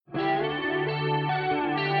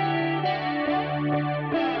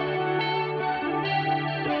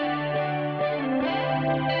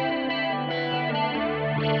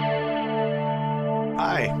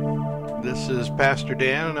is Pastor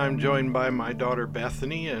Dan, and I'm joined by my daughter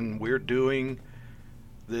Bethany, and we're doing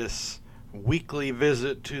this weekly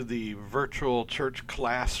visit to the virtual church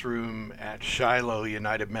classroom at Shiloh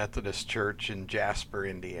United Methodist Church in Jasper,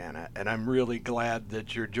 Indiana. And I'm really glad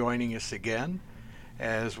that you're joining us again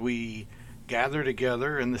as we gather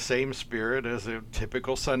together in the same spirit as a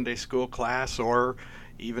typical Sunday school class or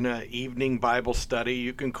even an evening Bible study.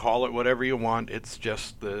 You can call it whatever you want. It's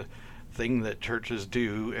just the thing that churches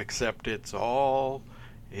do, except it's all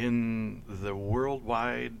in the World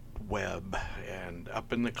Wide Web and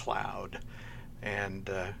up in the cloud. And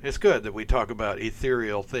it's good that we talk about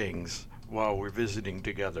ethereal things while we're visiting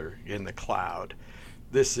together in the cloud.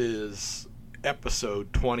 This is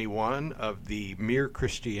episode 21 of the Mere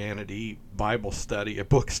Christianity Bible study, a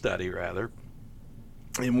book study rather.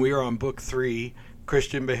 And we are on book 3,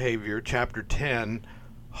 Christian Behavior, chapter 10,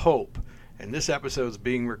 Hope. And this episode is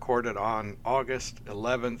being recorded on August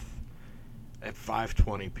 11th at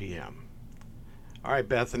 5:20 p.m. All right,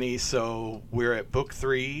 Bethany, so we're at book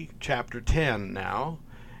 3, chapter 10 now,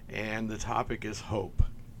 and the topic is hope.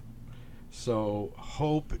 So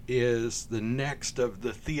hope is the next of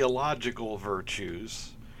the theological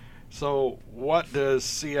virtues. So what does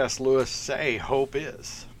C.S. Lewis say hope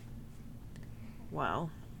is? Well,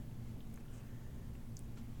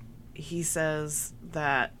 he says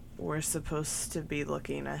that we're supposed to be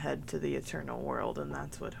looking ahead to the eternal world, and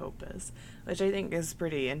that's what hope is, which I think is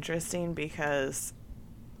pretty interesting because,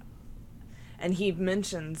 and he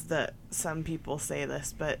mentions that some people say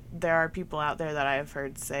this, but there are people out there that I've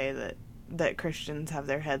heard say that Christians have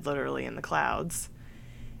their head literally in the clouds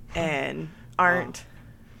and aren't,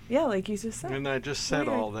 yeah, like you just said. And I just said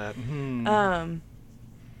all that.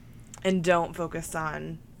 And don't focus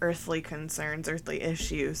on earthly concerns, earthly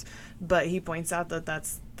issues, but he points out that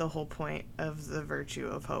that's the whole point of the virtue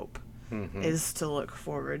of hope, is to look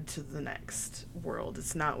forward to the next world.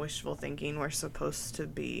 It's not wishful thinking. We're supposed to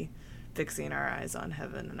be fixing our eyes on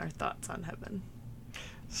heaven and our thoughts on heaven.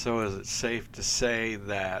 So is it safe to say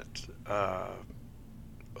that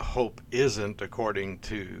hope isn't, according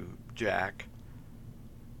to Jack,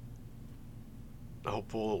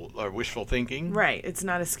 hopeful or wishful thinking? Right. It's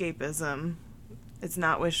not escapism. It's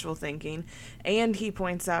not wishful thinking. And he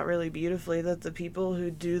points out really beautifully that the people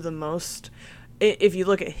who do the most, if you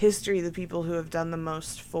look at history, the people who have done the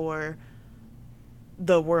most for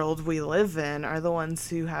the world we live in are the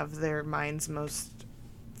ones who have their minds most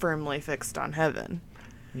firmly fixed on heaven.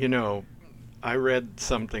 You know, I read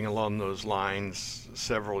something along those lines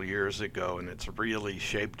several years ago, and it's really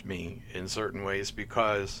shaped me in certain ways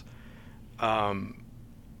because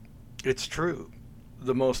it's true.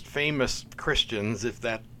 The most famous Christians, if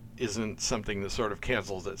that isn't something that sort of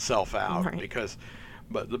cancels itself out, right.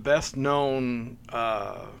 But the best known,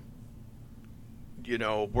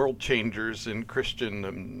 world changers in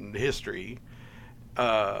Christian history,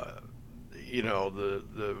 the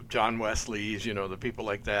John Wesleys, the people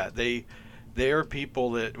like that, they are people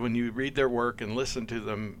that when you read their work and listen to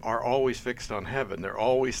them are always fixed on heaven. They're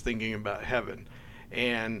always thinking about heaven.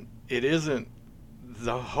 And it isn't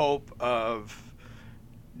the hope of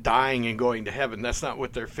dying and going to heaven. That's not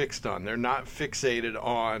what they're fixed on. They're not fixated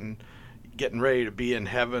on getting ready to be in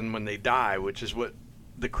heaven when they die, which is what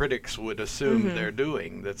the critics would assume they're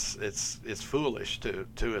doing. It's foolish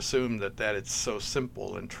to assume that it's so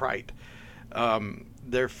simple and trite.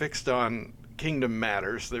 They're fixed on kingdom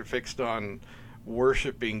matters. They're fixed on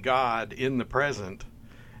worshiping God in the present,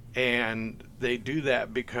 and they do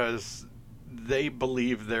that because they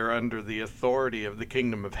believe they're under the authority of the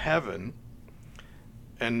kingdom of heaven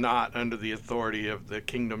and not under the authority of the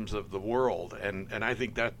kingdoms of the world. And I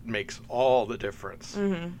think that makes all the difference.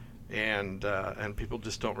 And people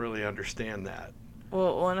just don't really understand that.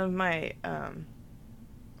 Well, one of my,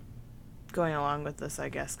 going along with this, I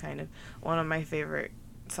guess, one of my favorite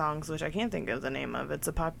songs, which I can't think of the name of, it's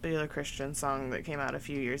a popular Christian song that came out a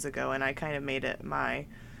few years ago, and I kind of made it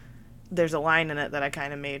there's a line in it that I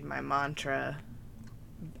kind of made my mantra,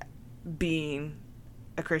 being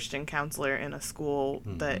a Christian counselor in a school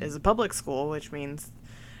that is a public school, which means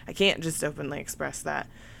I can't just openly express that.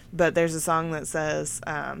 But there's a song that says,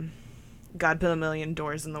 God put 1,000,000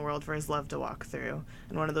 doors in the world for his love to walk through,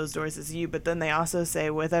 and one of those doors is you. But then they also say,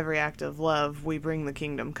 with every act of love, we bring the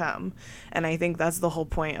kingdom come. And I think that's the whole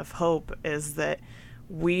point of hope, is that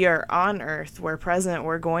we are on earth, we're present,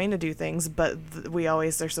 we're going to do things, but we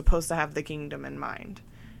always are supposed to have the kingdom in mind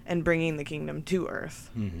and bringing the kingdom to earth.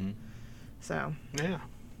 So yeah,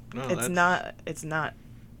 no, it's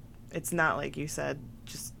not like you said,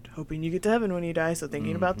 just hoping you get to heaven when you die, so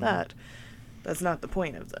thinking about that. That's not the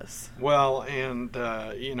point of this. Well, and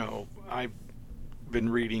I been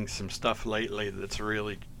reading some stuff lately that's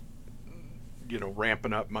really,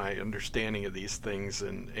 ramping up my understanding of these things,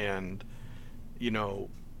 and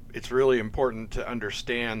it's really important to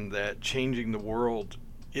understand that changing the world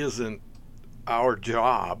isn't our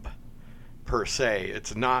job per se.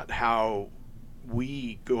 It's not how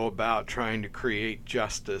we go about trying to create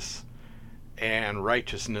justice and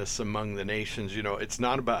righteousness among the nations. It's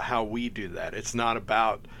not about how we do that. It's not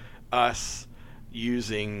about us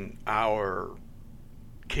using our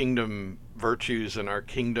kingdom virtues and our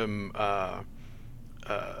kingdom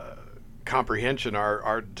comprehension,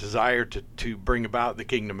 our desire to bring about the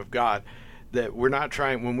kingdom of God. That we're not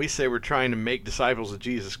trying, when we say we're trying to make disciples of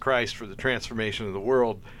Jesus Christ for the transformation of the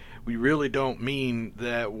world, we really don't mean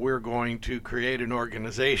that we're going to create an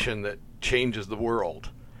organization that changes the world.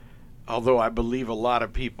 Although I believe a lot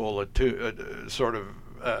of people sort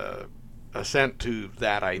of assent to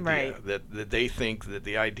that idea, right. that they think that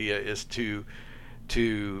the idea is to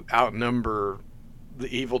outnumber the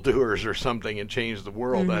evildoers or something and change the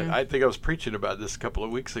world. Mm-hmm. I think I was preaching about this a couple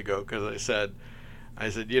of weeks ago, because I said,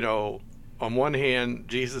 on one hand,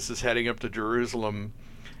 Jesus is heading up to Jerusalem,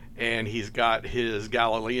 and he's got his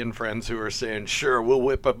Galilean friends who are saying, "Sure, we'll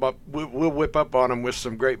whip up on him with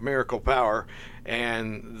some great miracle power."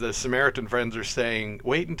 And the Samaritan friends are saying,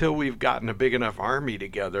 "Wait until we've gotten a big enough army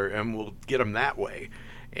together, and we'll get them that way."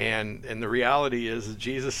 And the reality is that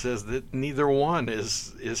Jesus says that neither one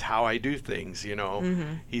is how I do things.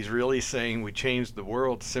 Mm-hmm. He's really saying we change the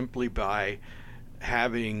world simply by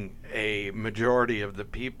having a majority of the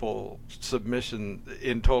people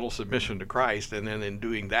in total submission to Christ, and then in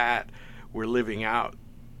doing that, we're living out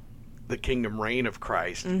the kingdom reign of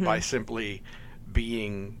Christ mm-hmm. by simply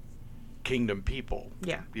being kingdom people.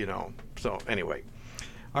 Yeah. So anyway.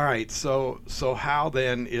 All right, so how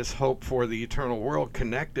then is hope for the eternal world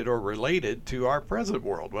connected or related to our present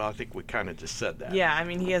world? Well, I think we kind of just said that. Yeah, I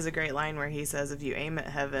mean, he has a great line where he says, if you aim at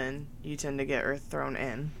heaven, you tend to get earth thrown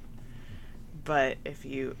in. But if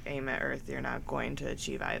you aim at earth, you're not going to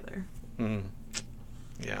achieve either.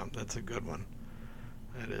 Yeah, that's a good one.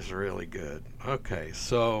 That is really good. Okay,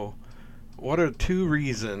 so what are 2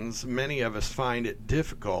 reasons many of us find it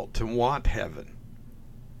difficult to want heaven?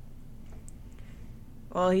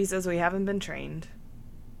 Well, he says we haven't been trained,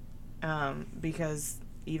 because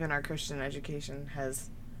even our Christian education has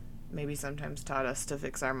maybe sometimes taught us to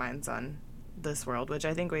fix our minds on this world, which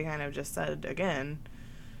I think we kind of just said again.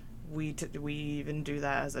 We even do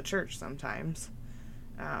that as a church sometimes.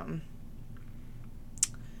 And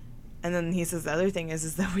then he says the other thing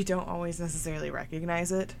is that we don't always necessarily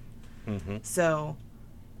recognize it. Mm-hmm. So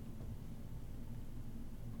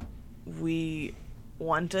we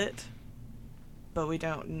want it, but we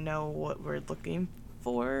don't know what we're looking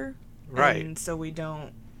for. Right. And so we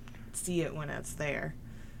don't see it when it's there.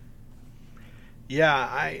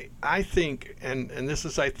 Yeah, I think, and this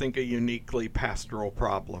is, I think, a uniquely pastoral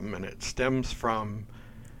problem, and it stems from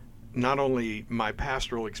not only my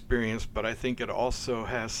pastoral experience, but I think it also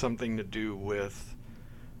has something to do with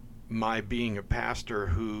my being a pastor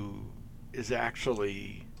who is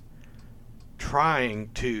actually trying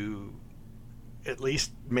to at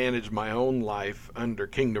least manage my own life under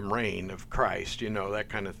kingdom reign of Christ, that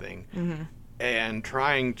kind of thing, Mm-hmm. and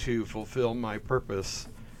trying to fulfill my purpose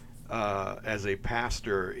as a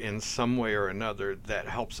pastor in some way or another that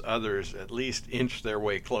helps others at least inch their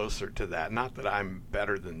way closer to that. Not that I'm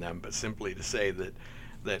better than them, but simply to say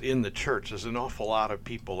that in the church there's an awful lot of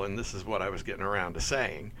people, and this is what I was getting around to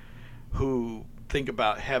saying, who think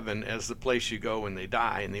about heaven as the place you go when they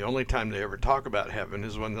die, and the only time they ever talk about heaven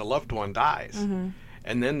is when the loved one dies. Mm-hmm.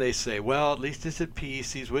 And then they say, well, at least he's at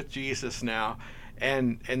peace, he's with Jesus now.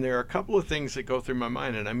 And there are a couple of things that go through my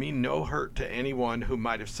mind, and I mean no hurt to anyone who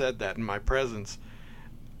might have said that in my presence.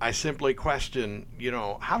 I simply question,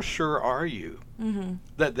 how sure are you Mm-hmm.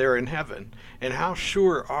 that they're in heaven? And how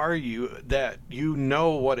sure are you that you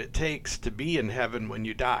know what it takes to be in heaven when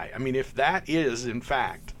you die? I mean, if that is, in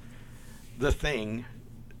fact, the thing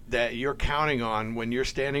that you're counting on when you're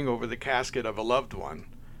standing over the casket of a loved one,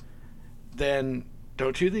 then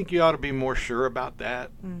don't you think you ought to be more sure about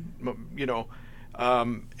that? Mm.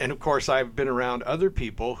 And of course, I've been around other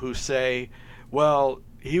people who say, well,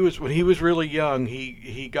 when he was really young,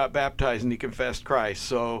 he got baptized and he confessed Christ,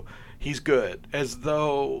 so he's good. As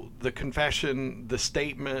though the confession, the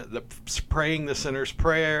statement, the praying the sinner's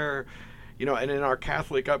prayer, and in our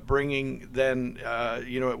Catholic upbringing, then,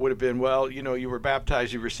 it would have been, well, you were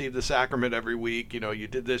baptized, you received the sacrament every week, you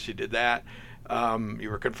did this, you did that. You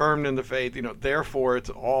were confirmed in the faith, therefore it's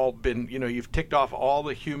all been, you've ticked off all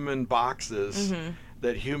the human boxes Mm-hmm.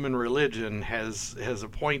 that human religion has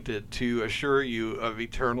appointed to assure you of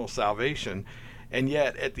eternal salvation. And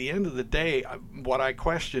yet, at the end of the day, what I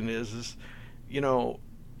question is,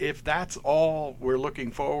 if that's all we're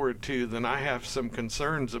looking forward to, then I have some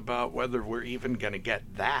concerns about whether we're even going to get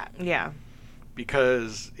that. Yeah.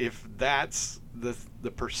 Because if that's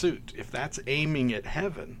the pursuit, if that's aiming at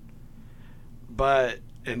heaven, but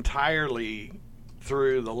entirely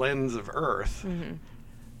through the lens of earth,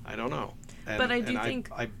 I don't know. But I do think...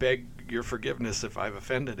 I beg your forgiveness if I've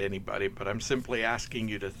offended anybody, but I'm simply asking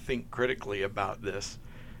you to think critically about this.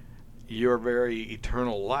 Your very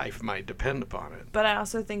eternal life might depend upon it. But I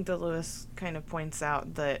also think that Lewis kind of points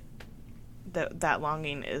out that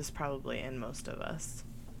longing is probably in most of us.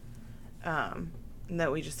 And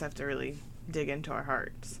that we just have to really dig into our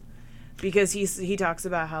hearts. Because he talks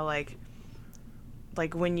about how, like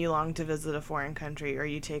when you long to visit a foreign country, or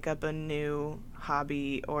you take up a new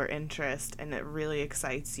hobby or interest and it really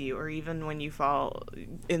excites you, or even when you fall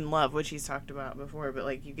in love, which he's talked about before, but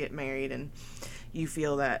like you get married and you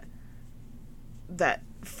feel that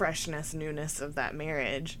freshness, newness of that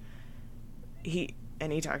marriage. He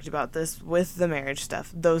talked about this with the marriage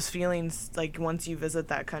stuff. Those feelings, like once you visit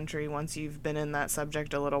that country, once you've been in that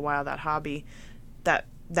subject a little while, that hobby,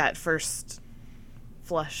 that first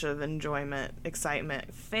flush of enjoyment,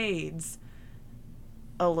 excitement fades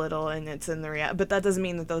a little, and it's in the reality. But that doesn't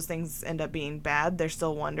mean that those things end up being bad. They're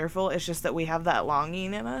still wonderful. It's just that we have that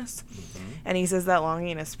longing in us. And he says that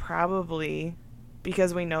longing is probably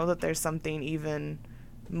because we know that there's something even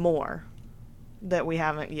more that we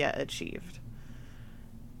haven't yet achieved.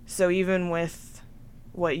 So even with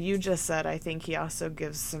what you just said, I think he also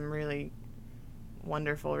gives some really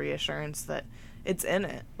wonderful reassurance that it's in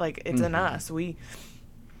it. Like, it's in us. We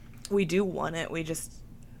do want it. We just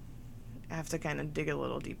have to kind of dig a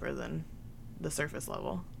little deeper than the surface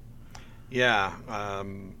level. Yeah. I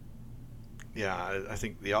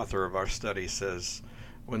think the author of our study says,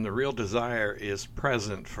 when the real desire is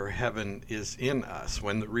present for heaven is in us.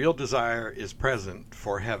 When the real desire is present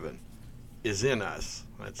for heaven is in us.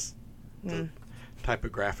 That's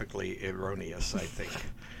typographically erroneous, I think.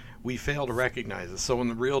 We fail to recognize it. So when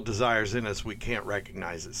the real desire is in us, we can't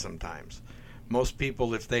recognize it sometimes. Most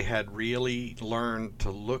people, if they had really learned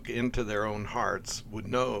to look into their own hearts, would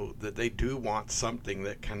know that they do want something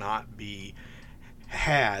that cannot be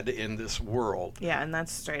had in this world. Yeah, and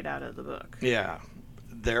that's straight out of the book. Yeah.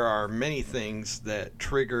 There are many things that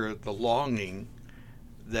trigger the longing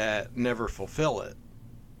that never fulfill it.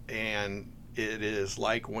 And it is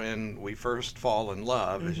like when we first fall in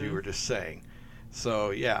love, as you were just saying.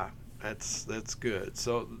 So, yeah, that's good.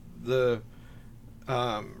 So the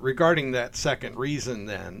regarding that second reason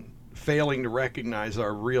then, failing to recognize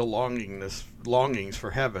our real longings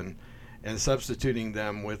for heaven and substituting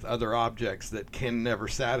them with other objects that can never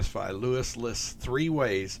satisfy, Lewis lists 3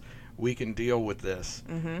 ways we can deal with this.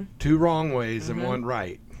 2 wrong ways and 1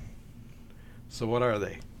 right. So what are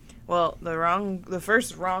they? Well, the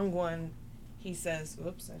first wrong one, he says,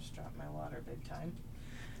 whoops, I just dropped my water big time.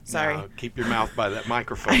 Sorry. Now, keep your mouth by that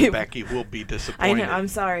microphone. Becky will be disappointed. I know, I'm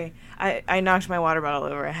sorry. I knocked my water bottle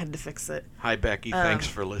over. I had to fix it. Hi, Becky. Thanks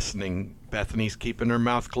for listening. Bethany's keeping her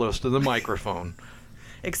mouth close to the microphone.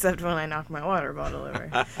 Except when I knock my water bottle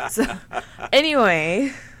over. So,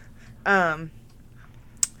 anyway,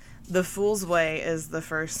 the fool's way is the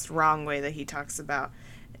first wrong way that he talks about.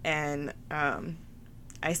 And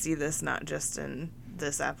I see this not just in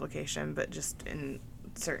this application, but just in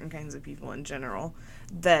certain kinds of people in general,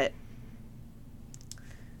 that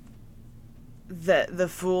the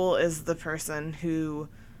fool is the person who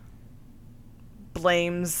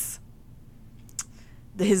blames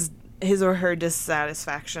his or her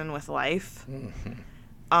dissatisfaction with life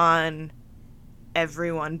on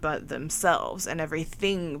everyone but themselves and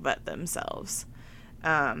everything but themselves.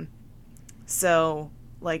 So,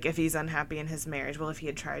 like, if he's unhappy in his marriage, well, if he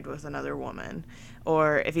had tried with another woman,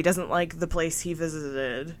 or if he doesn't like the place he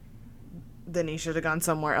visited, then he should have gone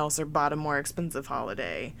somewhere else or bought a more expensive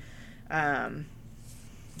holiday.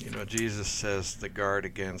 Jesus says to guard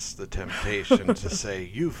against the temptation to say,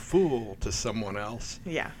 you fool, to someone else.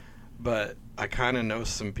 Yeah. But I kind of know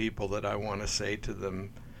some people that I want to say to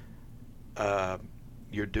them,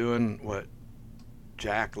 you're doing what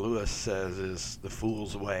Jack Lewis says is the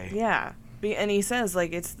fool's way. Yeah. And he says,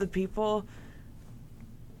 like, it's the people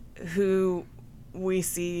who we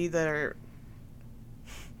see that are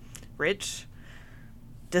rich,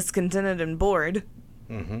 discontented, and bored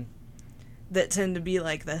that tend to be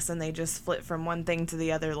like this, and they just flip from one thing to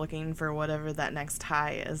the other looking for whatever that next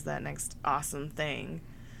high is, that next awesome thing.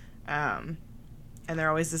 And they're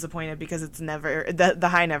always disappointed because it's never, the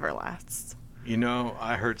high never lasts.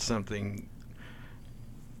 I heard something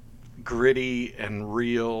gritty and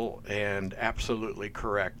real and absolutely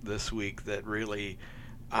correct this week that really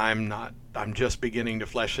I'm just beginning to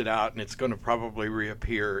flesh it out, and it's going to probably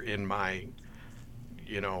reappear in my,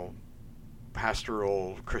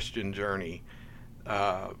 pastoral Christian journey.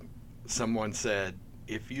 Someone said,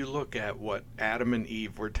 if you look at what Adam and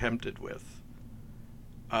Eve were tempted with,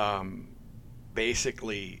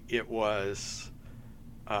 basically it was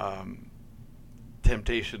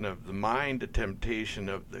temptation of the mind, a temptation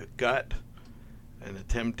of the gut, and a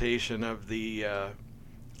temptation of the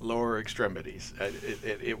lower extremities.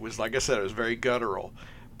 It was, like I said, it was very guttural,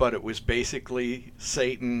 but it was basically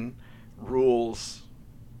Satan rules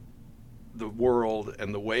the world,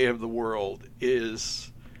 and the way of the world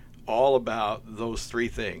is all about those three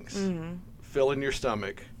things. Mm-hmm. Filling your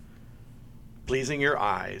stomach, pleasing your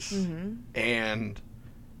eyes, Mm-hmm. and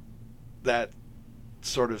that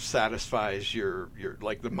sort of satisfies your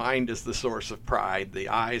like, the mind is the source of pride, the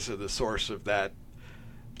eyes are the source of that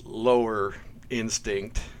lower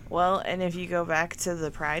instinct. Well, and if you go back to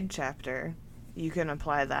the pride chapter, you can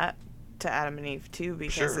apply that to Adam and Eve too,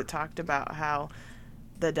 because Sure. it talked about how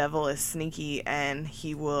the devil is sneaky and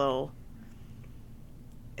he'll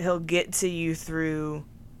get to you through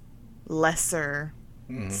lesser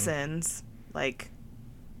Mhm. sins, like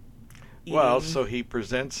Well, eating. so he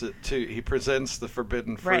presents the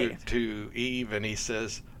forbidden fruit Right. to Eve, and he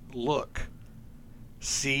says, look,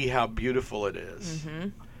 see how beautiful it is. Mm-hmm.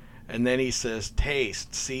 And then he says,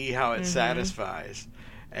 taste, see how it Mhm. satisfies.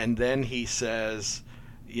 And then he says,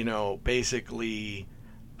 basically,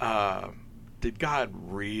 did God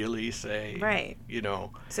really say? Right. You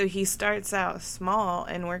know, So he starts out small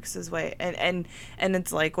and works his way, and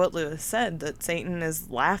it's like what Lewis said, that Satan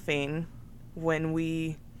is laughing when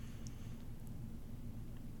we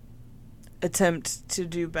attempt to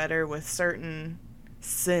do better with certain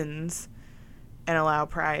sins and allow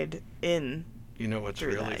pride in. what's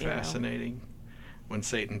Through really that, fascinating? When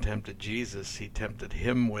Satan tempted Jesus, he tempted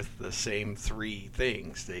him with the same three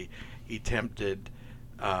things. He tempted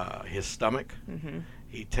his stomach. Mm-hmm.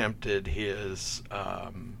 He tempted his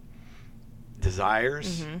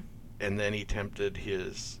desires, Mm-hmm. and then he tempted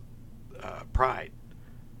his pride.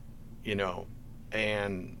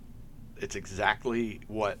 And it's exactly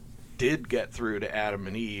what did get through to Adam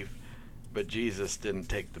and Eve, but Jesus didn't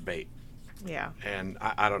take the bait. Yeah. And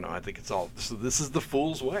I don't know. I think it's all. So this is the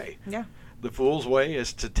fool's way. Yeah. The fool's way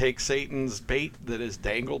is to take Satan's bait that is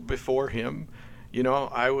dangled before him.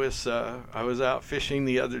 I was out fishing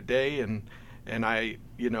the other day, and I've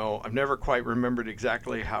never quite remembered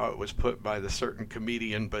exactly how it was put by the certain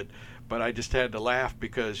comedian, but I just had to laugh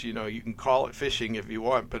because you can call it fishing if you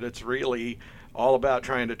want, but it's really all about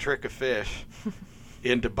trying to trick a fish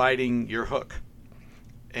into biting your hook.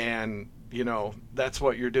 And that's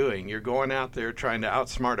what you're doing. You're going out there trying to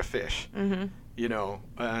outsmart a fish. Mm-hmm.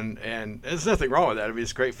 And there's nothing wrong with that. I mean,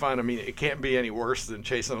 it's great fun. I mean, it can't be any worse than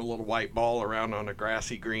chasing a little white ball around on a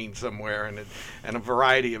grassy green somewhere, and a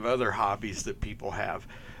variety of other hobbies that people have.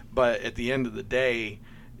 But at the end of the day,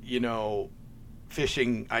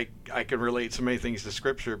 fishing, I can relate so many things to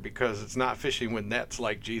Scripture, because it's not fishing with nets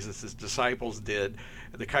like Jesus' disciples did.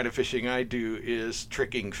 The kind of fishing I do is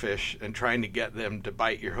tricking fish and trying to get them to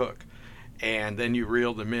bite your hook. And then you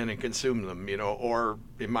reel them in and consume them, or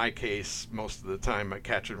in my case, most of the time I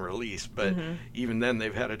catch and release. But Mm-hmm. even then,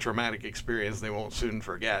 they've had a traumatic experience they won't soon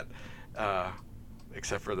forget,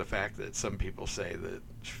 except for the fact that some people say that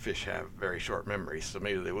fish have very short memories, so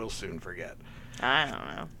maybe they will soon forget. I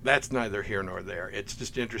don't know. That's neither here nor there. It's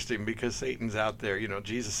just interesting because Satan's out there.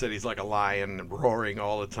 Jesus said he's like a lion roaring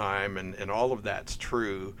all the time, and all of that's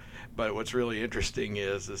true. But what's really interesting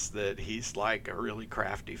is that he's like a really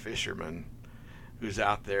crafty fisherman who's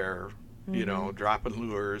out there, Mm-hmm. dropping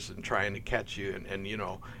lures and trying to catch you. And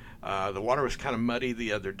the water was kind of muddy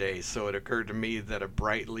the other day, so it occurred to me that a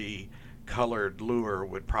brightly colored lure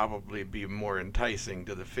would probably be more enticing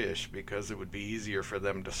to the fish because it would be easier for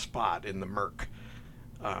them to spot in the murk.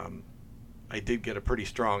 I did get a pretty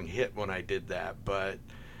strong hit when I did that, but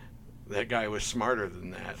that guy was smarter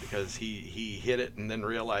than that, because he hit it and then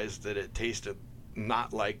realized that it tasted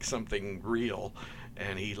not like something real,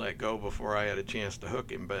 and he let go before I had a chance to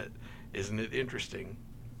hook him. But isn't it interesting?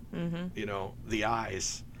 Mm-hmm. The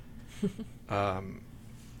eyes.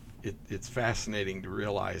 It's fascinating to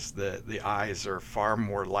realize that the eyes are far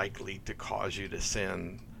more likely to cause you to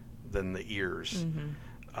sin than the ears.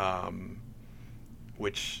 Mm-hmm.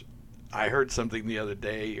 Which I heard something the other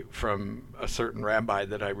day from a certain rabbi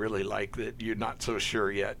that I really like, that you're not so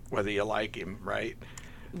sure yet whether you like him, right?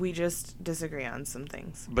 We just disagree on some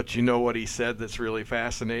things. But you know what he said that's really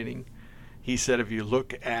fascinating? He said if you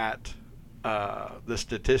look at the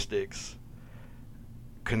statistics,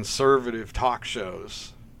 conservative talk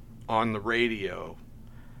shows on the radio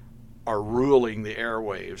are ruling the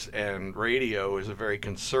airwaves, and radio is a very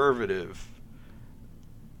conservative,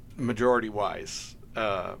 majority-wise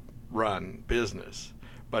run business.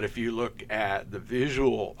 But if you look at the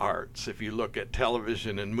visual arts, if you look at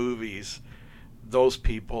television and movies, those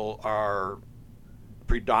people are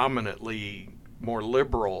predominantly more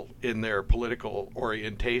liberal in their political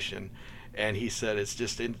orientation. And he said it's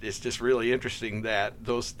just really interesting that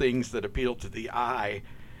those things that appeal to the eye,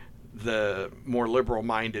 the more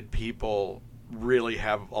liberal-minded people really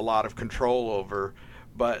have a lot of control over,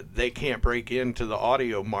 but they can't break into the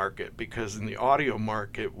audio market, because in the audio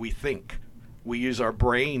market we think. We use our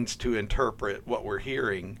brains to interpret what we're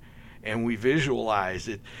hearing, and we visualize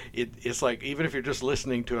it. It's like, even if you're just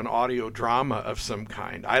listening to an audio drama of some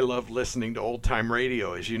kind. I love listening to old-time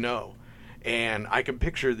radio, as you know. And I can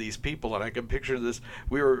picture these people, and I can picture this.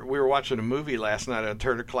 We were watching a movie last night on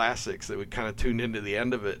Turner Classics that we kind of tuned into the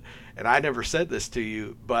end of it. And I never said this to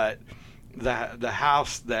you, but the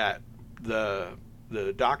house that the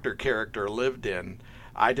doctor character lived in,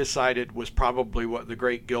 I decided was probably what the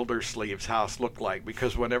Great Gildersleeve's house looked like,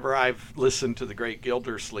 because whenever I've listened to the Great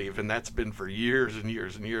Gildersleeve, and that's been for years and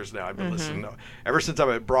years and years now, I've been listening to, ever since I've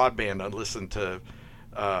had broadband, I've listened to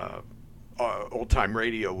old-time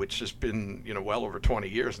radio, which has been, well over 20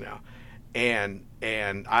 years now. And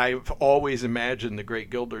I've always imagined the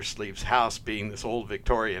Great Gildersleeve's house being this old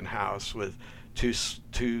Victorian house with two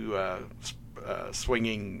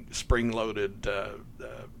swinging spring-loaded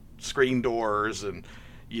screen doors, and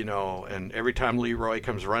and every time Leroy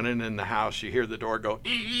comes running in the house, you hear the door go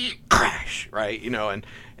crash, right? And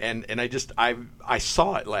I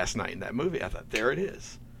saw it last night in that movie. I thought, there it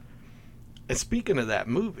is. And speaking of that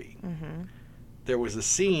movie, there was a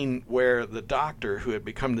scene where the doctor, who had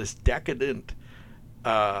become this decadent,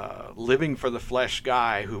 living for the flesh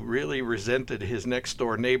guy who really resented his next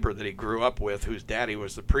door neighbor that he grew up with, whose daddy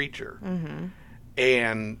was the preacher,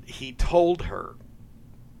 and he told her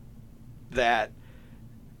that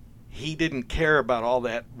he didn't care about all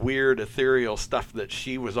that weird ethereal stuff that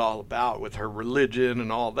she was all about with her religion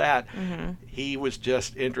and all that. He was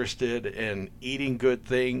just interested in eating good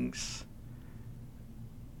things,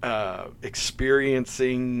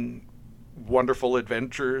 experiencing wonderful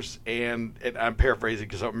adventures, and I'm paraphrasing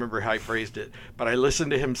because I don't remember how he phrased it, but I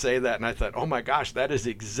listened to him say that, and I thought, oh my gosh, that is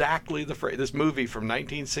exactly the phrase. This movie from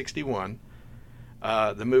 1961,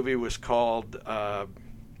 the movie was called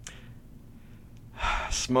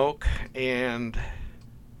Smoke and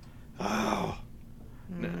well,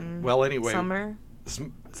 anyway, Summer,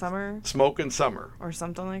 Smoke and Summer, or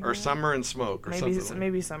something like that, or Summer and Smoke, or maybe something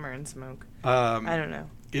maybe Summer and Smoke. I don't know.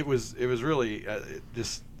 It was really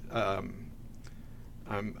just I'm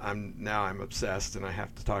obsessed, and I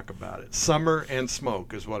have to talk about it. Summer and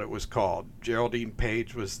Smoke is what it was called. Geraldine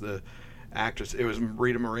Page was the actress. It was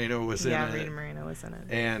Rita Moreno was in it. Yeah, Rita Moreno was in it.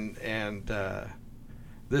 And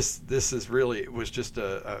this is really, it was just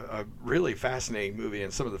a really fascinating movie,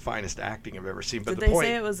 and some of the finest acting I've ever seen. But Did they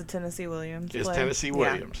say it was a Tennessee Williams play? It's Tennessee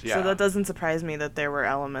Williams, yeah. So that doesn't surprise me that there were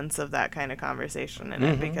elements of that kind of conversation in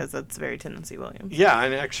it, because it's very Tennessee Williams. Yeah,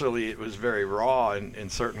 and actually it was very raw in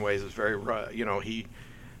certain ways. It's very raw,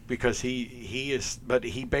 because he is, but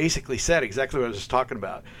he basically said exactly what I was just talking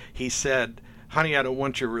about. He said, honey, I don't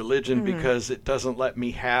want your religion because it doesn't let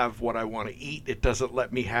me have what I want to eat. It doesn't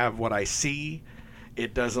let me have what I see.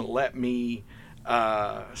 It doesn't let me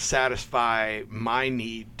satisfy my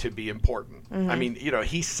need to be important. I mean,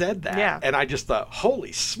 he said that, and I just thought,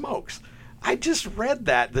 holy smokes. I just read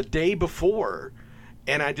that the day before,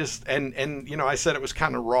 and I just, and I said it was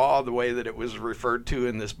kind of raw the way that it was referred to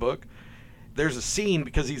in this book. There's a scene,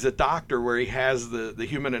 because he's a doctor, where he has the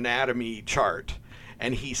human anatomy chart,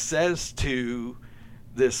 and he says to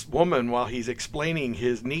this woman, while he's explaining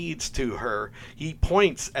his needs to her, he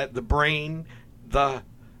points at the brain, the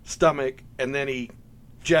stomach, and then he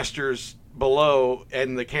gestures below,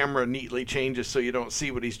 and the camera neatly changes so you don't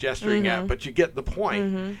see what he's gesturing at, but you get the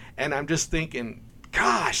point. And I'm just thinking,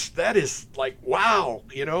 gosh, that is like, wow,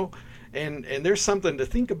 and there's something to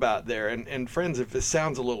think about there. And friends, if this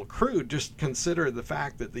sounds a little crude, just consider the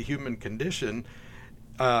fact that the human condition,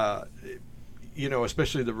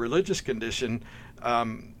 especially the religious condition,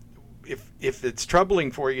 if it's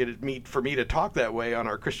troubling for me to talk that way on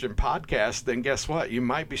our Christian podcast, then guess what? You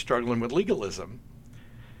might be struggling with legalism,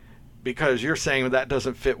 because you're saying that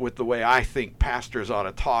doesn't fit with the way I think pastors ought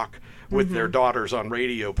to talk with their daughters on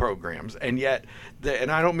radio programs. And yet,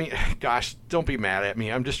 and I don't mean, gosh, don't be mad at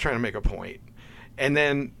me. I'm just trying to make a point. And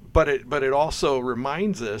then, but it also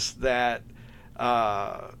reminds us that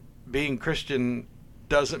being Christian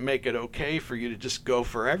doesn't make it okay for you to just go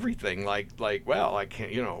for everything. Like, well, I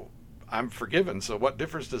can't, I'm forgiven, so what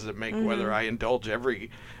difference does it make whether I indulge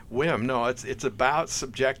every whim? No, it's about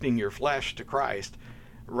subjecting your flesh to Christ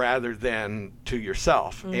rather than to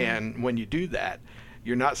yourself. And when you do that,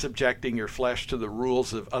 you're not subjecting your flesh to the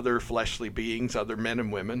rules of other fleshly beings, other men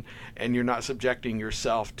and women, and you're not subjecting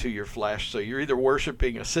yourself to your flesh. So you're either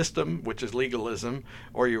worshiping a system, which is legalism,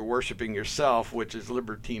 or you're worshiping yourself, which is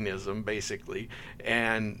libertinism, basically.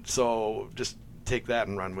 And so just take that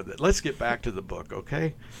and run with it. Let's get back to the book,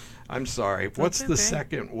 okay? I'm sorry. What's the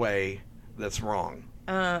second way that's wrong?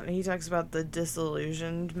 He talks about the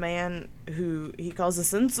disillusioned man, who he calls a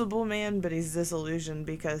sensible man, but he's disillusioned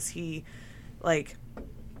because he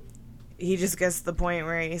just gets to the point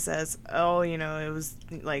where he says, oh, it was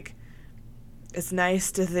like, it's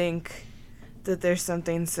nice to think that there's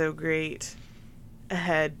something so great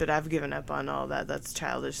ahead, but I've given up on all that. That's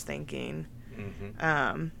childish thinking.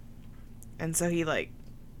 And so he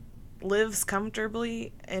lives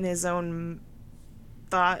comfortably in his own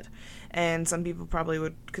thought, and some people probably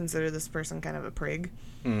would consider this person kind of a prig.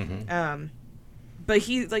 But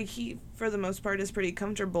he for the most part is pretty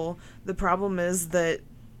comfortable. The problem is that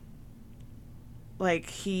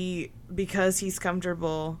because he's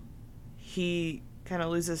comfortable, he kind of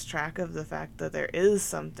loses track of the fact that there is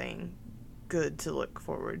something good to look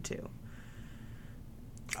forward to.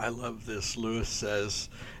 I love this. Lewis says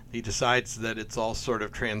he decides that it's all sort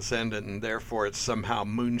of transcendent, and therefore it's somehow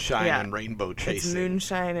moonshine and rainbow chasing. It's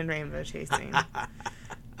moonshine and rainbow chasing.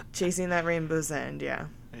 Chasing that rainbow's end, yeah.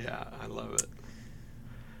 Yeah, I love it.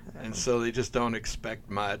 And so they just don't expect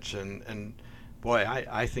much, and boy,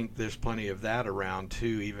 I think there's plenty of that around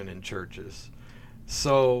too, even in churches.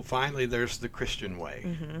 So finally there's the Christian way.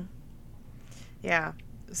 Yeah,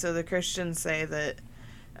 so the Christians say that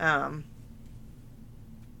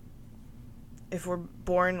if we're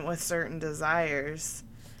born with certain desires,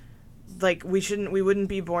 we wouldn't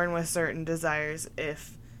be born with certain desires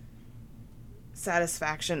if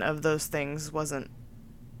satisfaction of those things wasn't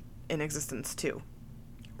in existence too.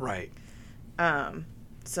 Right.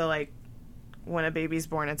 So when a baby's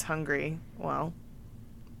born, it's hungry. Well,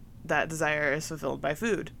 that desire is fulfilled by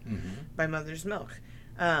food, by mother's milk.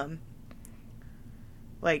 He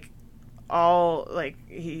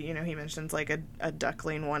mentions a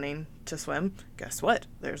duckling wanting to swim. Guess what?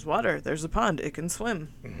 There's water. There's a pond. It can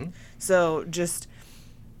swim. So just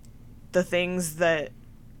the things that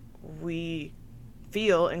we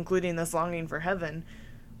feel, including this longing for heaven,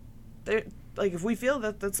 if we feel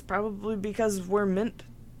that, that's probably because we're meant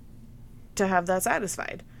to have that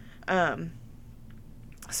satisfied.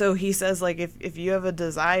 So he says, if you have a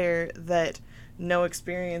desire that no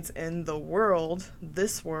experience in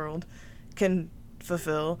this world, can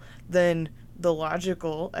fulfill, then the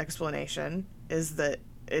logical explanation is that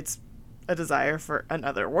it's a desire for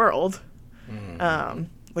another world.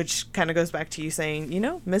 Which kind of goes back to you saying,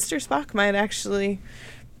 Mr. Spock might actually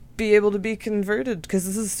be able to be converted because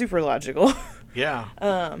this is super logical. Yeah.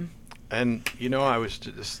 And I was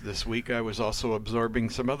this week I was also absorbing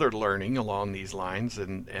some other learning along these lines,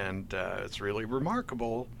 and it's really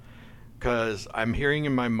remarkable because I'm hearing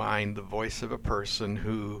in my mind the voice of a person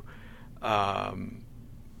who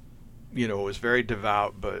was very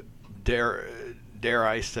devout, but dare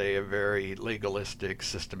I say a very legalistic,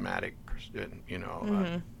 systematic Christian,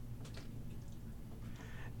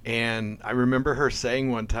 and I remember her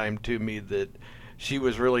saying one time to me that she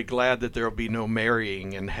was really glad that there will be no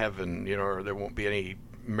marrying in heaven, or there won't be any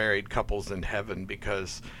married couples in heaven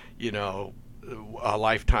because, a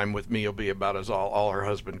lifetime with me will be about as all her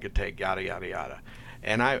husband could take, yada, yada, yada.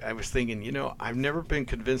 And I was thinking, I've never been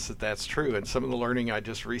convinced that that's true. And some of the learning I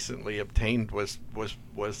just recently obtained was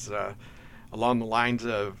along the lines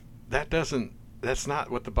of that's not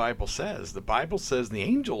what the Bible says. The Bible says the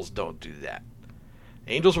angels don't do that.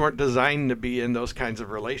 Angels weren't designed to be in those kinds of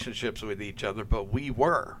relationships with each other, but we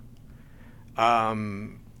were.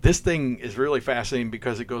 This thing is really fascinating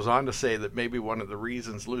because it goes on to say that maybe one of the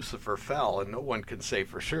reasons Lucifer fell, and no one can say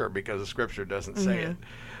for sure because the scripture doesn't say it,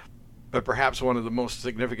 but perhaps one of the most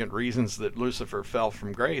significant reasons that Lucifer fell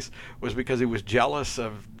from grace was because he was jealous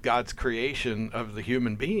of God's creation of the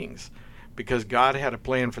human beings, because God had a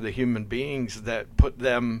plan for the human beings that put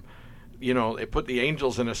them, it put the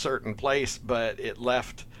angels in a certain place, but it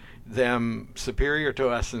left them superior to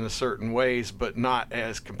us in a certain ways, but not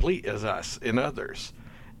as complete as us in others.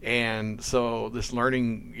 And so this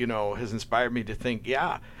learning, has inspired me to think,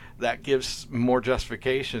 that gives more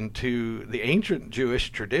justification to the ancient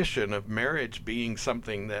Jewish tradition of marriage being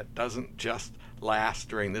something that doesn't just last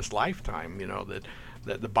during this lifetime,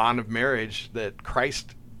 that the bond of marriage that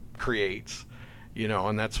Christ creates,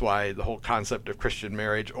 and that's why the whole concept of Christian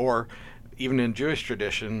marriage, or even in Jewish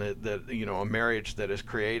tradition, that a marriage that is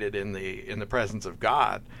created in the presence of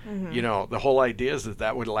God, the whole idea is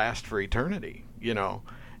that would last for eternity,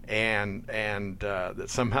 and that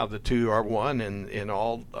somehow the two are one in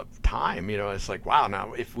all of time. It's like, wow,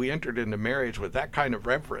 now if we entered into marriage with that kind of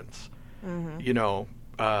reverence,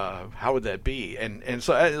 how would that be? And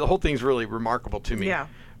so the whole thing's really remarkable to me. Yeah.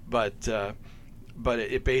 But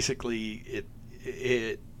it basically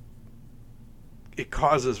it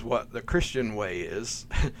causes what the Christian way is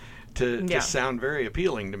to sound very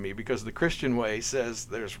appealing to me, because the Christian way says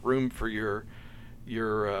there's room for your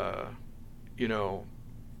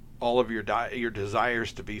all of your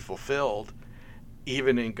desires to be fulfilled,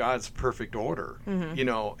 even in God's perfect order.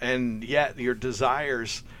 And yet your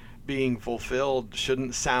desires being fulfilled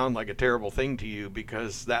shouldn't sound like a terrible thing to you,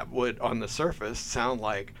 because that would on the surface sound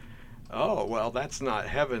like, oh, well, that's not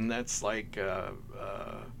heaven, that's like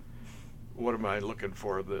what am I looking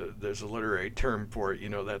for? There's a literary term for it.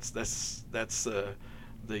 That's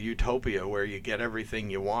the utopia where you get everything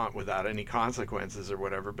you want without any consequences or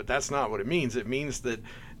whatever. But that's not what it means. It means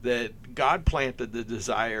that God planted the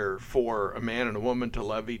desire for a man and a woman to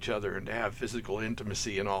love each other and to have physical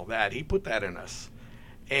intimacy and all that. He put that in us,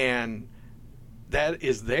 and that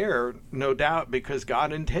is there, no doubt, because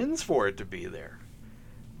God intends for it to be there.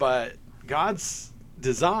 But God's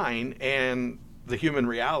design and the human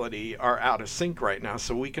reality are out of sync right now,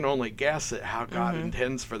 so we can only guess at how God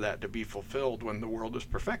intends for that to be fulfilled when the world is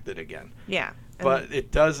perfected again. Yeah. But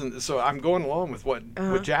it doesn't. So I'm going along with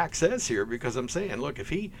what Jack says here, because I'm saying, look, if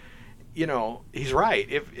he, he's right.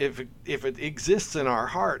 If it exists in our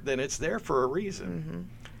heart, then it's there for a reason.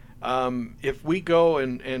 If we go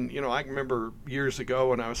and I remember years ago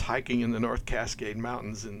when I was hiking in the North Cascade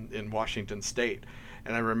Mountains in Washington State.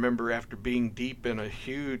 And I remember after being deep in a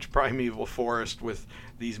huge primeval forest with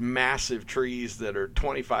these massive trees that are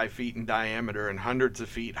 25 feet in diameter and hundreds of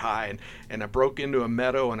feet high, and I broke into a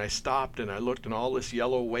meadow, and I stopped and I looked in all this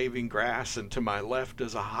yellow waving grass, and to my left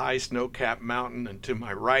is a high snow-capped mountain, and to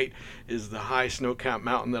my right is the high snow-capped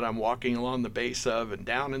mountain that I'm walking along the base of, and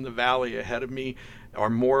down in the valley ahead of me are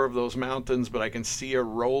more of those mountains, but I can see a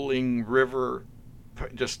rolling river,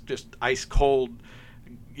 just ice cold,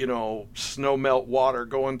 snow melt water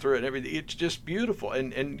going through it and everything. It's just beautiful.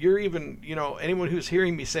 And you're even, anyone who's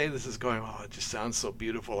hearing me say this is going, oh, it just sounds so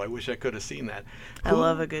beautiful. I wish I could have seen that. I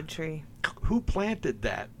love a good tree. Who planted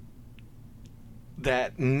that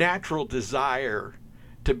natural desire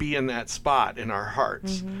to be in that spot in our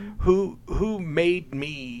hearts? Who made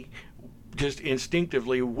me just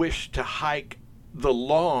instinctively wish to hike the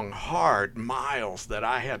long, hard miles that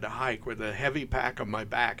I had to hike with a heavy pack on my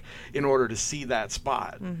back in order to see that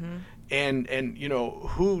spot? And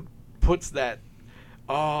who puts that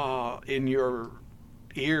in your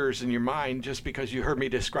ears and your mind just because you heard me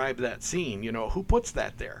describe that scene? Who puts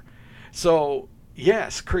that there? So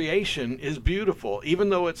yes, creation is beautiful, even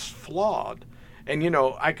though it's flawed. And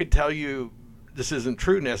I could tell you, this isn't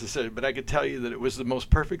true necessarily, but I could tell you that it was the most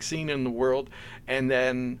perfect scene in the world, and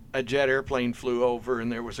then a jet airplane flew over and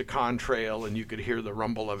there was a contrail and you could hear the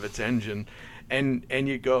rumble of its engine, and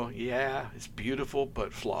you'd go, yeah, it's beautiful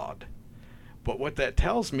but flawed. But what that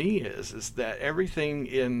tells me is that everything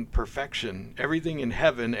in perfection, everything in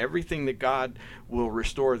heaven, everything that God will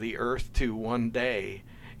restore the earth to one day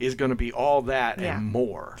is going to be all that and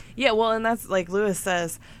more. Yeah, well, and that's like Lewis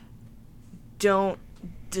says, don't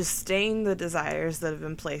disdain the desires that have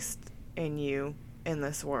been placed in you in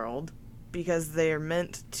this world, because they are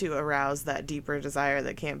meant to arouse that deeper desire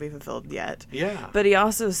that can't be fulfilled yet. Yeah. But he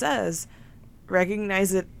also says,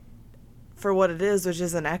 recognize it for what it is, which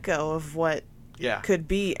is an echo of what could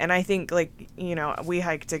be. And I think, we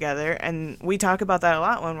hike together, and we talk about that a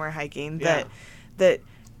lot when we're hiking, that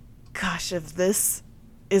gosh, if this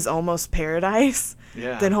is almost paradise,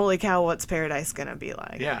 then holy cow, what's paradise gonna be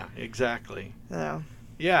like? Yeah, exactly. So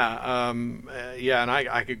and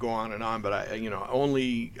I could go on, but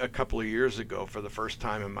only a couple of years ago, for the first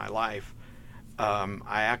time in my life,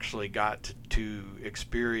 I actually got to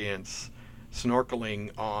experience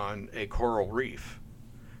snorkeling on a coral reef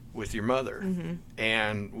with your mother.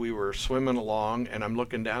 And we were swimming along, and I'm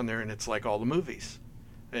looking down there, and it's like all the movies,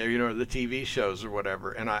 the TV shows or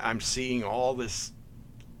whatever, and I'm seeing all this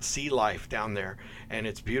sea life down there, and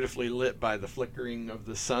it's beautifully lit by the flickering of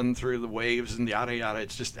the sun through the waves and yada yada.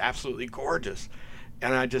 It's just absolutely gorgeous.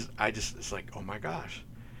 And I just it's like, oh my gosh,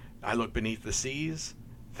 I look beneath the seas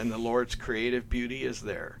and the Lord's creative beauty is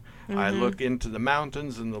there. I look into the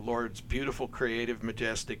mountains and the Lord's beautiful, creative,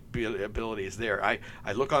 majestic ability is there. I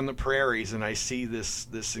look on the prairies and I see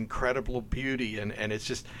this incredible beauty, and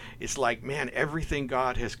it's like, man, everything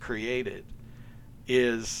God has created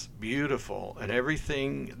is beautiful, and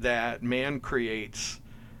everything that man creates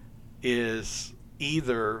is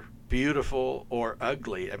either beautiful or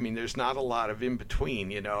ugly. I mean, there's not a lot of in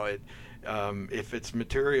between, if it's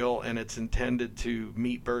material and it's intended to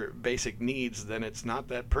meet basic needs, then it's not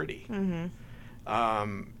that pretty.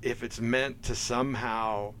 If it's meant to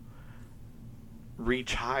somehow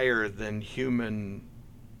reach higher than human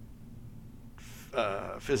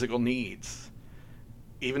physical needs,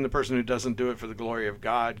 even the person who doesn't do it for the glory of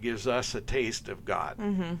God gives us a taste of God,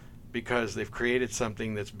 because they've created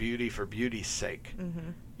something that's beauty for beauty's sake.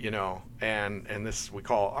 And this we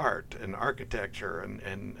call art and architecture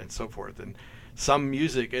and so forth. And some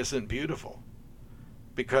music isn't beautiful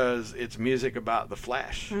because it's music about the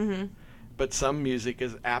flesh. But some music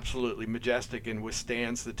is absolutely majestic and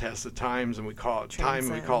withstands the test of times, and we call it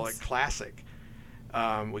we call it classic.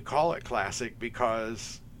 We call it classic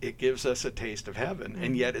because it gives us a taste of heaven,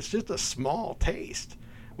 and yet it's just a small taste.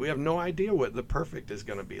 We have no idea what the perfect is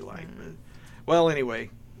going to be like. But, well, anyway,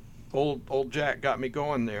 old Jack got me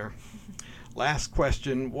going there. Last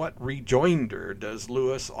question: what rejoinder does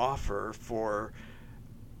Lewis offer for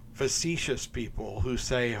facetious people who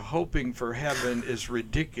say hoping for heaven is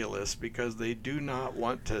ridiculous because they do not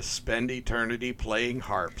want to spend eternity playing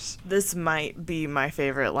harps? This might be my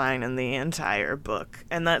favorite line in the entire book,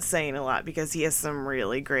 and that's saying a lot because he has some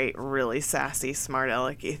really great, really sassy, smart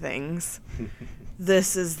alecky things.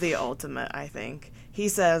 This is the ultimate, I think. He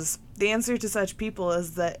says, the answer to such people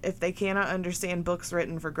is that if they cannot understand books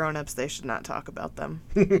written for grown-ups, they should not talk about them.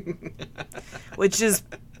 Which is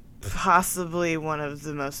possibly one of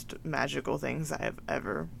the most magical things I have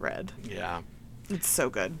ever read. Yeah. It's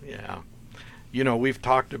so good. Yeah. We've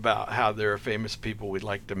talked about how there are famous people we'd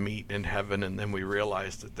like to meet in heaven, and then we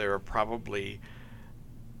realize that there are probably,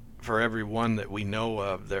 for every one that we know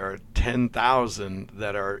of, there are 10,000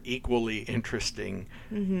 that are equally interesting,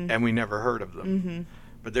 and we never heard of them.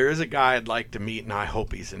 But there is a guy I'd like to meet, and I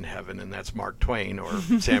hope he's in heaven, and that's Mark Twain or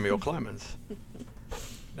Samuel Clemens.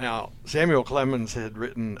 Now, Samuel Clemens had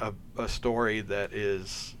written a story that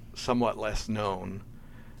is somewhat less known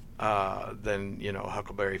than,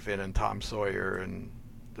 Huckleberry Finn and Tom Sawyer and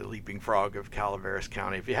the Leaping Frog of Calaveras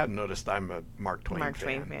County. If you hadn't noticed, I'm a Mark Twain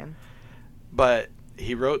fan. But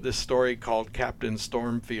he wrote this story called Captain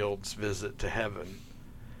Stormfield's Visit to Heaven.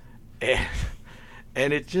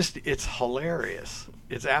 And it's hilarious.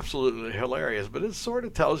 It's absolutely hilarious. But it sort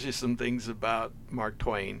of tells you some things about Mark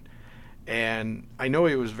Twain. And I know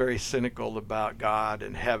he was very cynical about God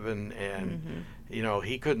and heaven, and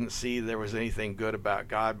he couldn't see there was anything good about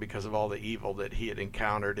God because of all the evil that he had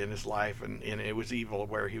encountered in his life, and it was evil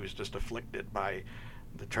where he was just afflicted by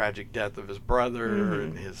the tragic death of his brother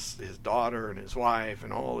and his daughter and his wife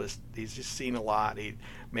and all this. He's just seen a lot. He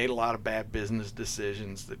made a lot of bad business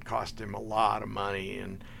decisions that cost him a lot of money,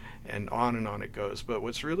 and on it goes. But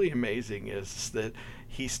what's really amazing is that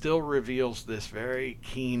he still reveals this very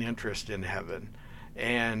keen interest in heaven.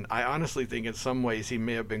 And I honestly think in some ways he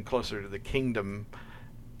may have been closer to the kingdom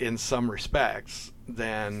in some respects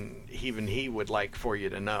than even he would like for you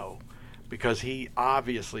to know, because he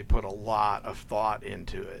obviously put a lot of thought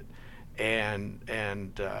into it. And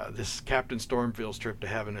this Captain Stormfield's trip to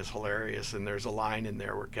heaven is hilarious. And there's a line in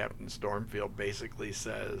there where Captain Stormfield basically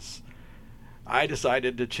says, I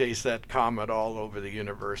decided to chase that comet all over the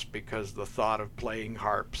universe because the thought of playing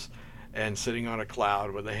harps and sitting on a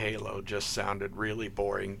cloud with a halo just sounded really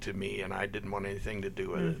boring to me, and I didn't want anything to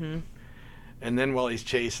do with it. And then while he's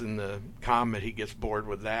chasing the comet, he gets bored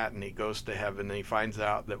with that, and he goes to heaven, and he finds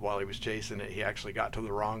out that while he was chasing it, he actually got to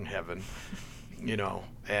the wrong heaven,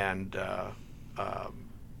 and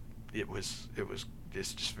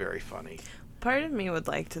it's just very funny. Part of me would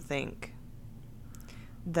like to think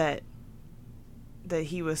that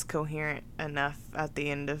he was coherent enough at the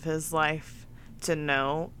end of his life to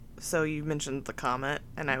know. So you mentioned the comet,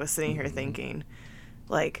 and I was sitting here thinking,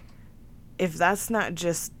 like, if that's not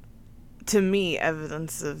just, to me,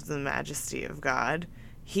 evidence of the majesty of God,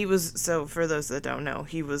 he was, so for those that don't know,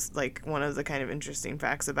 he was, like, one of the kind of interesting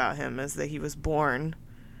facts about him is that he was born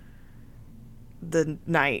the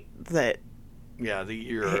night that... Yeah, the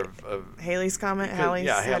year of Halley's Comet?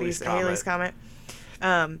 Halley's Comet.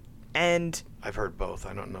 And... I've heard both.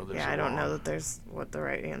 I don't know there's I don't know that there's what the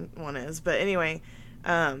right one is. But anyway,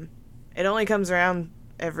 it only comes around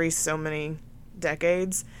every so many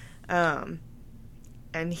decades. And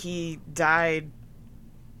he died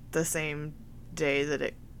the same day that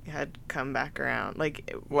it had come back around.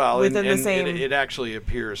 Like, well, within and the same... It actually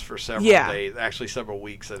appears for several days, actually several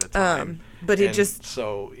weeks at a time. But it just...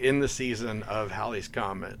 So, in the season of Halley's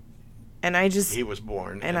Comet, and I just... he was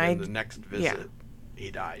born, and in the next visit,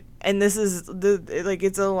 he died. And this is,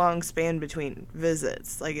 it's a long span between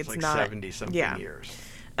visits. Like, it's not... 70-something years.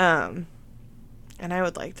 And I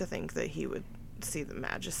would like to think that he would see the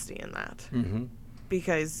majesty in that. Mm-hmm.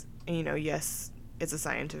 Because, yes, it's a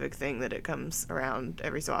scientific thing that it comes around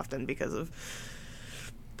every so often because of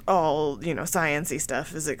all, science-y stuff,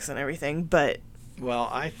 physics and everything, but... Well,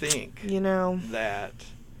 I think, that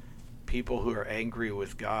people who are angry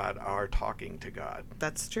with God are talking to God.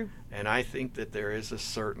 That's true. And I think that there is a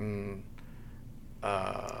certain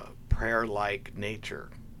prayer-like nature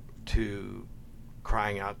to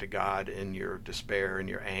crying out to God in your despair and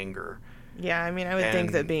your anger. Yeah, I would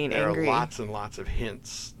think that being angry... There are lots and lots of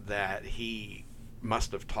hints that he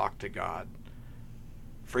must have talked to God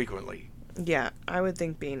frequently. Yeah, I would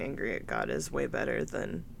think being angry at God is way better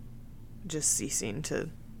than just ceasing to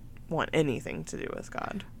want anything to do with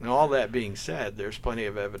God. Now, all that being said, there's plenty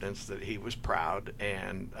of evidence that he was proud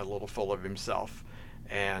and a little full of himself,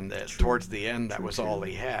 and that towards the end, that was all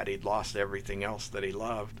he had. He'd lost everything else that he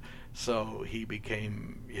loved, so he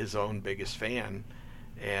became his own biggest fan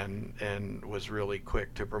and was really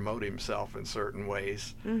quick to promote himself in certain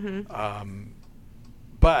ways. Mm-hmm.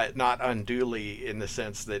 But not unduly, in the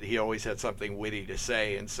sense that he always had something witty to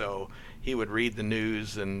say, and so he would read the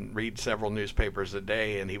news and read several newspapers a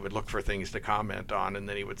day, and he would look for things to comment on, and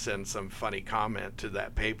then he would send some funny comment to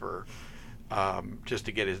that paper just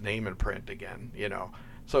to get his name in print again,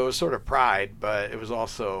 So it was sort of pride, but it was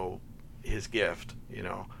also his gift,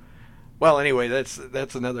 Well, anyway, that's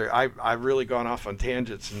another... I've really gone off on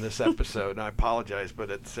tangents in this episode, and I apologize,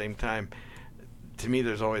 but at the same time, to me,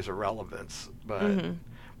 there's always a relevance. But Mm-hmm.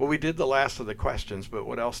 Well, we did the last of the questions, but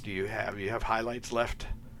what else do you have? You have highlights left?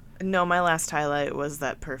 No, my last highlight was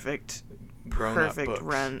that perfect Grown-up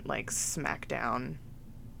run, like smackdown.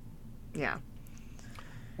 Yeah.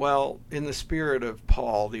 Well, in the spirit of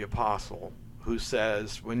Paul the Apostle, who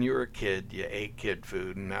says, when you were a kid, you ate kid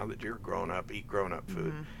food, and now that you're grown up, eat grown-up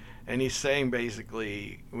food. Mm-hmm. And he's saying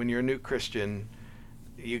basically, when you're a new Christian,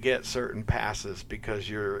 you get certain passes because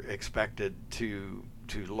you're expected to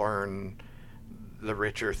learn the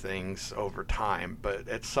richer things over time. But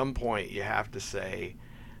at some point, you have to say,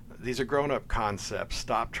 these are grown-up concepts.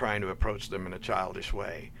 Stop trying to approach them in a childish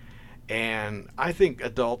way. And I think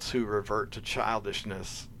adults who revert to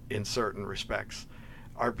childishness in certain respects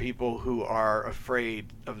are people who are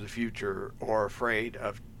afraid of the future or afraid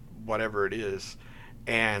of whatever it is,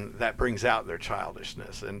 and that brings out their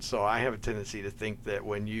childishness. And so I have a tendency to think that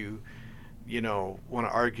when you want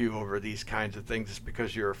to argue over these kinds of things, it's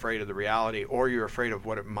because you're afraid of the reality, or you're afraid of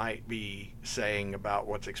what it might be saying about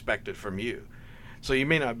what's expected from you. So you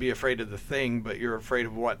may not be afraid of the thing, but you're afraid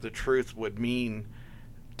of what the truth would mean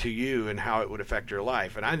to you and how it would affect your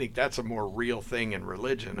life. And I think that's a more real thing in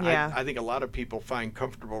religion. Yeah. I think a lot of people find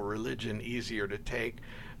comfortable religion easier to take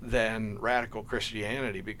than radical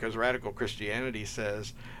Christianity, because radical Christianity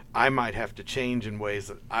says I might have to change in ways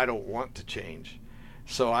that I don't want to change.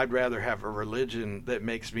 So I'd rather have a religion that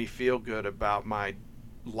makes me feel good about my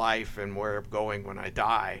life and where I'm going when I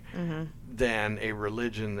die, Mm-hmm. than a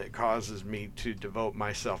religion that causes me to devote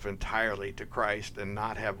myself entirely to Christ and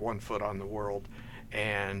not have one foot on the world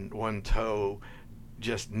and one toe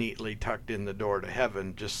just neatly tucked in the door to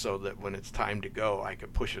heaven, just so that when it's time to go, I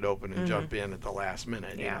could push it open and Mm-hmm. jump in at the last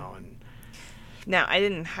minute, And Now, I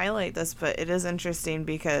didn't highlight this, but it is interesting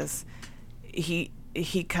because he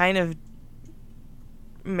kind of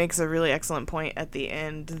makes a really excellent point at the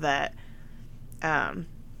end that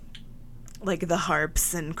like the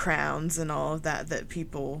harps and crowns and all of that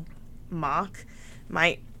people mock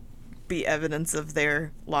might be evidence of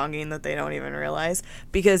their longing that they don't even realize,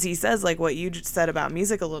 because he says, like what you just said about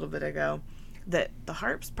music a little bit ago, that the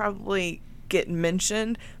harps probably get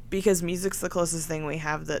mentioned because music's the closest thing we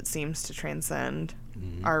have that seems to transcend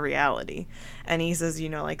our reality. And he says,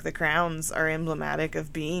 like the crowns are emblematic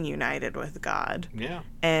of being united with God. Yeah.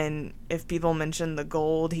 And if people mention the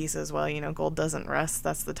gold, he says, well, gold doesn't rust.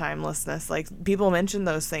 That's the timelessness. Like, people mention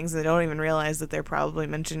those things. They don't even realize that they're probably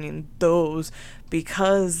mentioning those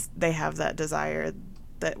because they have that desire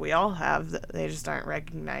that we all have that they just aren't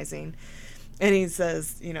recognizing. And he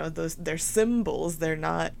says, they're symbols. They're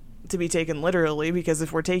not to be taken literally, because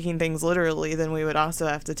if we're taking things literally, then we would also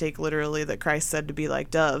have to take literally that Christ said to be like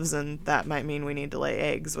doves, and that might mean we need to lay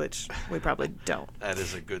eggs, which we probably don't. That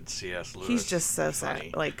is a good C.S. Lewis. He's just so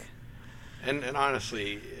funny. sad. Like, and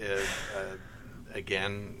honestly,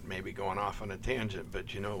 again, maybe going off on a tangent, but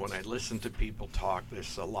when I listen to people talk,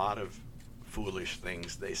 there's a lot of foolish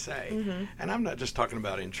things they say. Mm-hmm. And I'm not just talking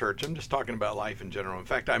about in church, I'm just talking about life in general. In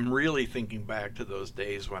fact, I'm really thinking back to those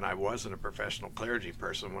days when I wasn't a professional clergy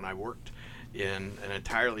person, when I worked in an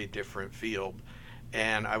entirely different field,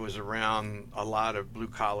 and I was around a lot of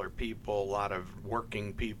blue-collar people, a lot of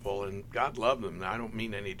working people, and God loved them. I don't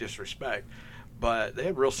mean any disrespect, but they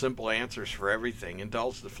had real simple answers for everything.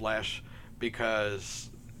 Indulge the flesh because,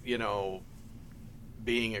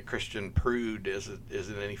 being a Christian prude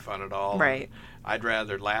isn't any fun at all. Right. I'd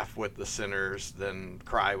rather laugh with the sinners than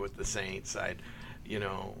cry with the saints. I'd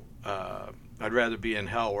rather be in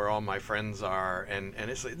hell where all my friends are. And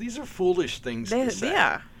it's like, these are foolish things to say.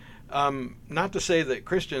 Yeah. Not to say that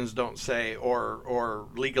Christians don't say, or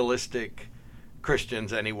legalistic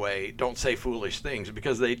Christians anyway, don't say foolish things,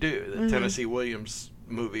 because they do. The Mm-hmm. Tennessee Williams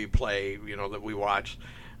play, that we watched.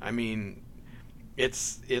 I mean,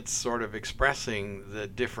 it's sort of expressing the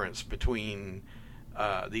difference between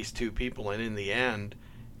these two people, and in the end,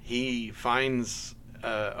 he finds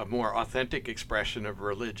a more authentic expression of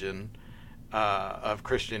religion, of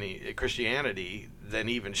Christianity than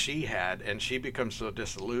even she had, and she becomes so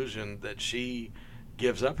disillusioned that she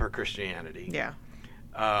gives up her Christianity. Yeah.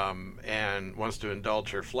 And wants to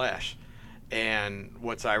indulge her flesh. And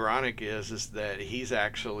what's ironic is that he's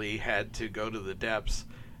actually had to go to the depths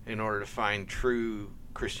in order to find true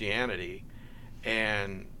Christianity,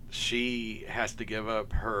 and she has to give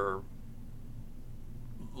up her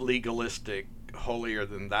legalistic,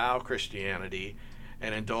 holier-than-thou Christianity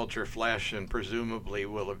and indulge her flesh, and presumably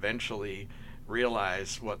will eventually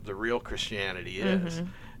realize what the real Christianity is. Mm-hmm.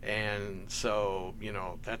 And so,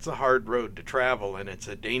 that's a hard road to travel, and it's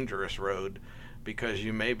a dangerous road, because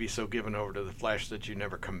you may be so given over to the flesh that you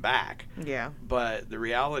never come back. Yeah. But the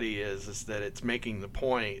reality is that it's making the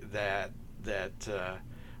point that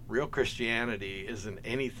real Christianity isn't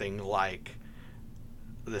anything like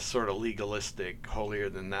this sort of legalistic,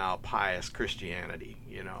 holier-than-thou, pious Christianity.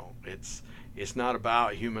 It's not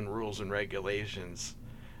about human rules and regulations.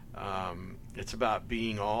 It's about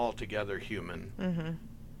being altogether human. Mm-hmm.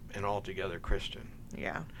 And altogether Christian.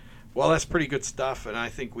 Yeah. Well, that's pretty good stuff, and I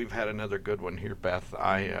think we've had another good one here, Beth.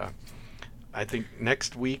 I think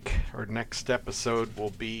next week, or next episode, will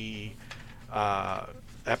be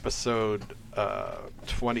episode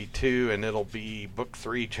 22, and it'll be book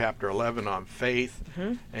 3, chapter 11 on faith.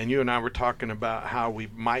 Mm-hmm. And you and I were talking about how we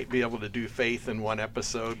might be able to do faith in one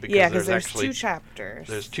episode, because there's actually 2 chapters.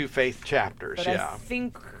 There's 2 faith chapters. But yeah. I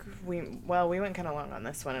think we went kind of long on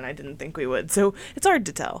this one, and I didn't think we would, so it's hard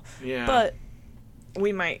to tell. Yeah. But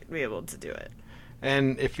we might be able to do it.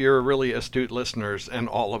 And if you're really astute listeners, and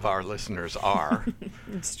all of our listeners are,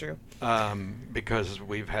 It's true. Because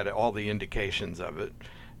we've had all the indications of it,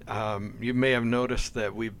 you may have noticed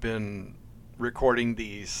that we've been recording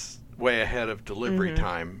these way ahead of delivery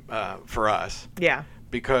time for us. Yeah.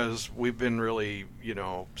 Because we've been really,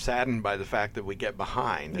 saddened by the fact that we get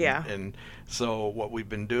behind. Yeah. And so what we've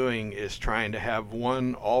been doing is trying to have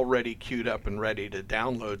one already queued up and ready to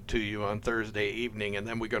download to you on Thursday evening, and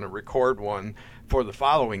then we're going to record one for the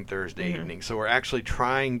following Thursday evening. So we're actually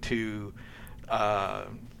trying to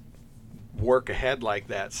work ahead like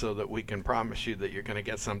that so that we can promise you that you're going to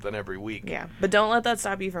get something every week. Yeah. But don't let that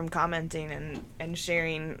stop you from commenting and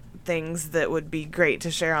sharing things that would be great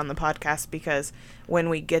to share on the podcast, because when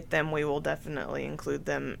we get them, we will definitely include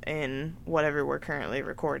them in whatever we're currently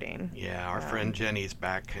recording. Yeah, our friend Jenny's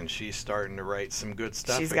back, and she's starting to write some good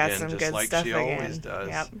stuff She's again, got some just good like stuff she again. always does.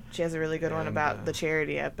 Yep. She has a really good one about the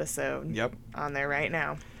charity episode. Yep. On there right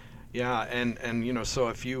now. Yeah, and so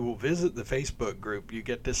if you visit the Facebook group, you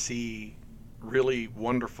get to see really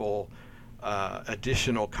wonderful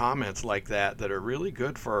additional comments like that are really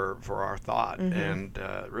good for our thought and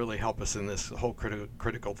really help us in this whole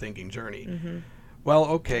critical thinking journey. Well,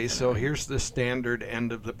 okay, so here's the standard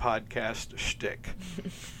end of the podcast shtick.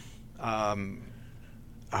 I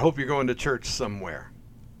hope you're going to church somewhere,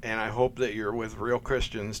 and I hope that you're with real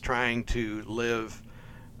Christians trying to live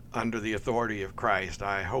under the authority of Christ.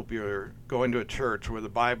 I hope you're going to a church where the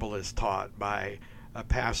Bible is taught by a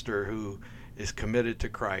pastor who is committed to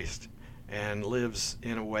Christ and lives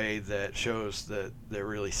in a way that shows that they're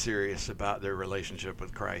really serious about their relationship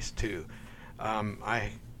with Christ too.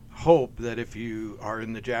 I hope that if you are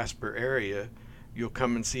in the Jasper area, you'll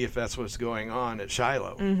come and see if that's what's going on at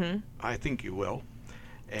Shiloh. I think you will.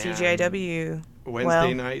 And TGIW.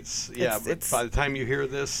 Wednesday nights, yeah. But by the time you hear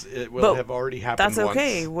this, it will have already happened. That's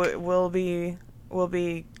okay. We'll be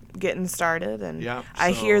getting started, and yeah,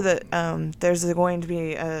 I hear that there's going to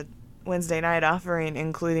be a Wednesday night offering,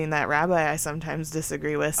 including that rabbi I sometimes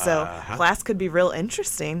disagree with. So class could be real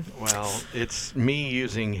interesting. Well, it's me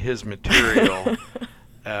using his material.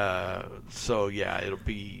 So yeah, it'll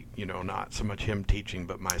be, not so much him teaching,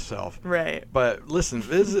 but myself. Right. But listen,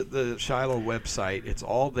 visit the Shiloh website. It's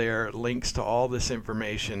all there. Links to all this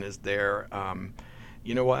information is there.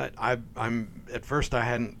 You know what? I'm at first I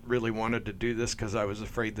hadn't really wanted to do this because I was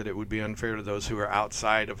afraid that it would be unfair to those who are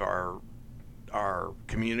outside of our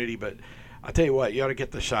community. But I'll tell you what, you ought to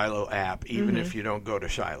get the Shiloh app, even if you don't go to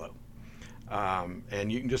Shiloh.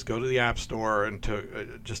 And you can just go to the App Store and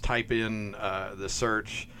just type in the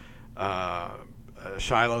search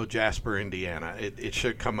Shiloh, Jasper, Indiana. It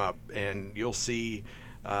should come up, and you'll see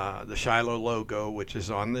the Shiloh logo, which is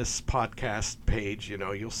on this podcast page.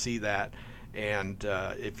 You'll see that. And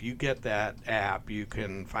if you get that app, you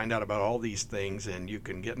can find out about all these things, and you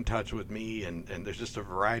can get in touch with me, and there's just a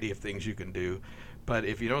variety of things you can do. But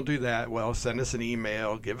if you don't do that, well, send us an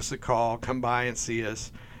email, give us a call, come by and see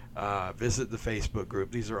us. Visit the Facebook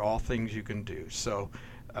group. These are all things you can do. So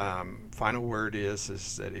final word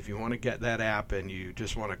is that if you want to get that app and you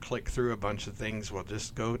just want to click through a bunch of things, well,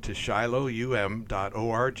 just go to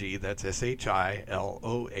shilohum.org. That's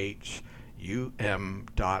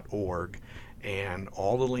SHILOHUM.org. And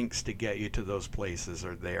all the links to get you to those places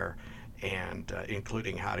are there, and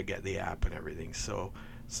including how to get the app and everything. So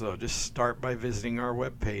just start by visiting our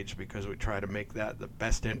webpage, because we try to make that the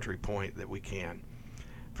best entry point that we can.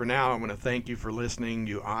 For now, I want to thank you for listening.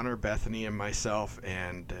 You honor Bethany and myself,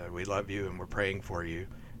 and we love you, and we're praying for you.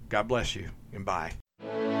 God bless you, and bye.